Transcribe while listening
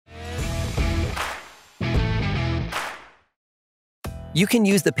You can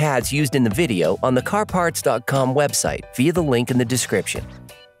use the pads used in the video on the CarParts.com website via the link in the description.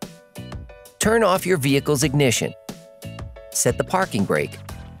 Turn off your vehicle's ignition. Set the parking brake.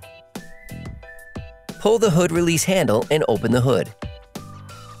 Pull the hood release handle and open the hood.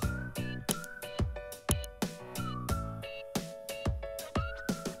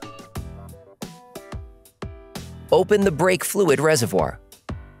 Open the brake fluid reservoir.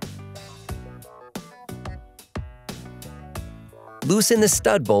 Loosen the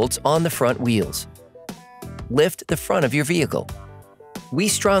stud bolts on the front wheels. Lift the front of your vehicle. We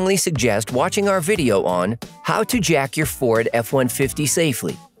strongly suggest watching our video on how to jack your Ford F-150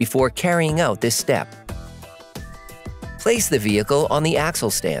 safely before carrying out this step. Place the vehicle on the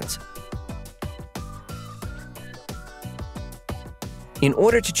axle stands. In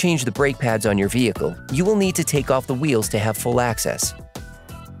order to change the brake pads on your vehicle, you will need to take off the wheels to have full access.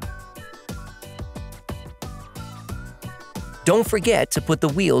 Don't forget to put the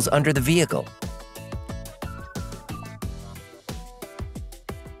wheels under the vehicle.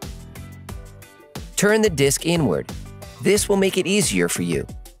 Turn the disc inward. This will make it easier for you.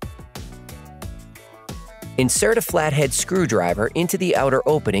 Insert a flathead screwdriver into the outer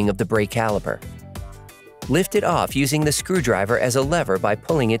opening of the brake caliper. Lift it off using the screwdriver as a lever by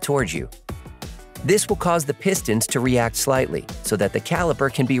pulling it towards you. This will cause the pistons to react slightly so that the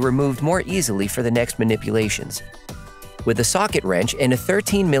caliper can be removed more easily for the next manipulations. With a socket wrench and a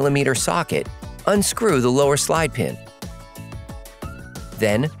 13mm socket, unscrew the lower slide pin.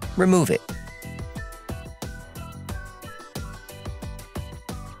 Then, remove it.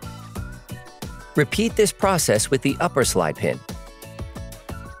 Repeat this process with the upper slide pin.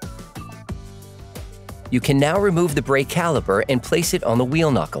 You can now remove the brake caliper and place it on the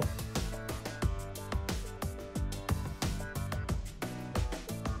wheel knuckle.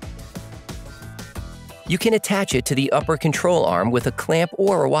 You can attach it to the upper control arm with a clamp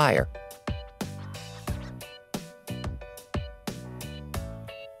or a wire.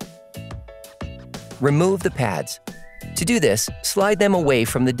 Remove the pads. To do this, slide them away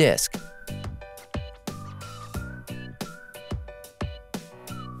from the disc.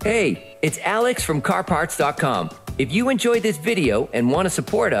 Hey, it's Alex from CarParts.com. If you enjoyed this video and want to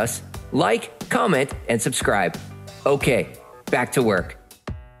support us, like, comment, and subscribe. Okay, back to work.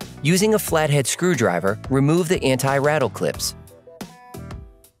 Using a flathead screwdriver, remove the anti-rattle clips.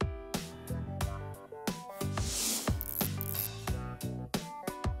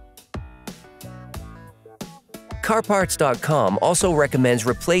 CarParts.com also recommends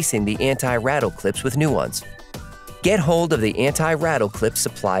replacing the anti-rattle clips with new ones. Get hold of the anti-rattle clips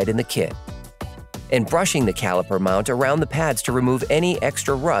supplied in the kit, and brushing the caliper mount around the pads to remove any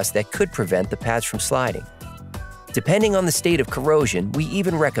extra rust that could prevent the pads from sliding. Depending on the state of corrosion, we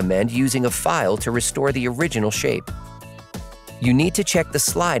even recommend using a file to restore the original shape. You need to check the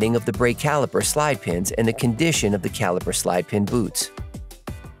sliding of the brake caliper slide pins and the condition of the caliper slide pin boots.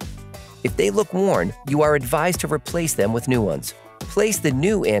 If they look worn, you are advised to replace them with new ones. Place the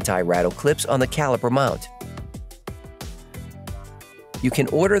new anti-rattle clips on the caliper mount. You can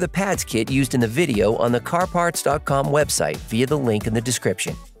order the pads kit used in the video on the CarParts.com website via the link in the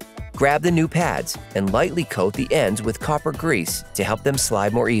description. Grab the new pads and lightly coat the ends with copper grease to help them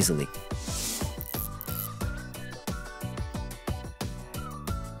slide more easily.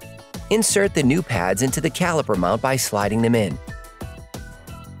 Insert the new pads into the caliper mount by sliding them in.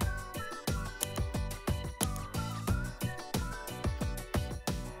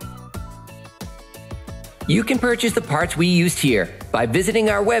 You can purchase the parts we used here by visiting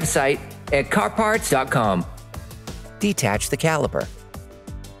our website at CarParts.com. Detach the caliper.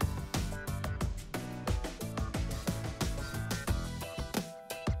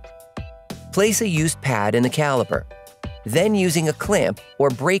 Place a used pad in the caliper. Then, using a clamp or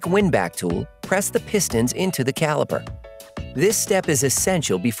brake windback tool, press the pistons into the caliper. This step is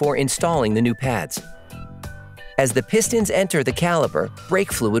essential before installing the new pads. As the pistons enter the caliper,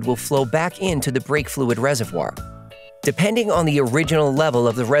 brake fluid will flow back into the brake fluid reservoir. Depending on the original level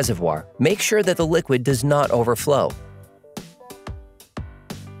of the reservoir, make sure that the liquid does not overflow.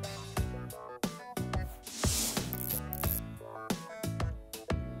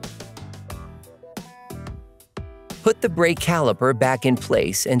 Put the brake caliper back in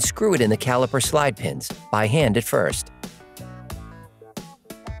place and screw it in the caliper slide pins, by hand at first.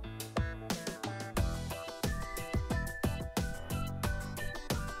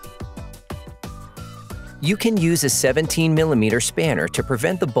 You can use a 17mm spanner to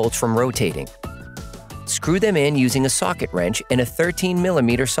prevent the bolts from rotating. Screw them in using a socket wrench and a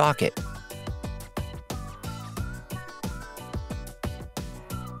 13mm socket.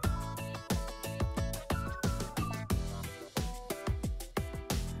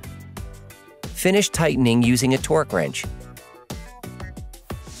 Finish tightening using a torque wrench.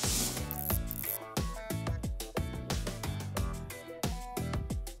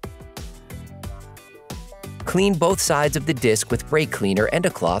 Clean both sides of the disc with brake cleaner and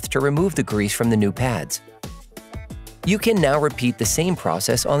a cloth to remove the grease from the new pads. You can now repeat the same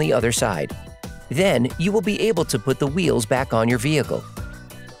process on the other side. Then you will be able to put the wheels back on your vehicle.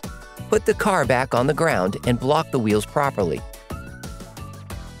 Put the car back on the ground and block the wheels properly.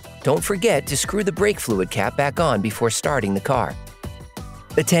 Don't forget to screw the brake fluid cap back on before starting the car.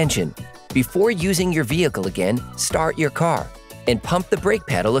 Attention! Before using your vehicle again, start your car and pump the brake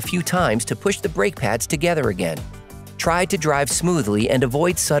pedal a few times to push the brake pads together again. Try to drive smoothly and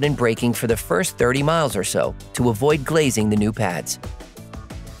avoid sudden braking for the first 30 miles or so to avoid glazing the new pads.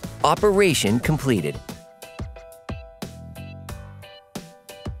 Operation completed.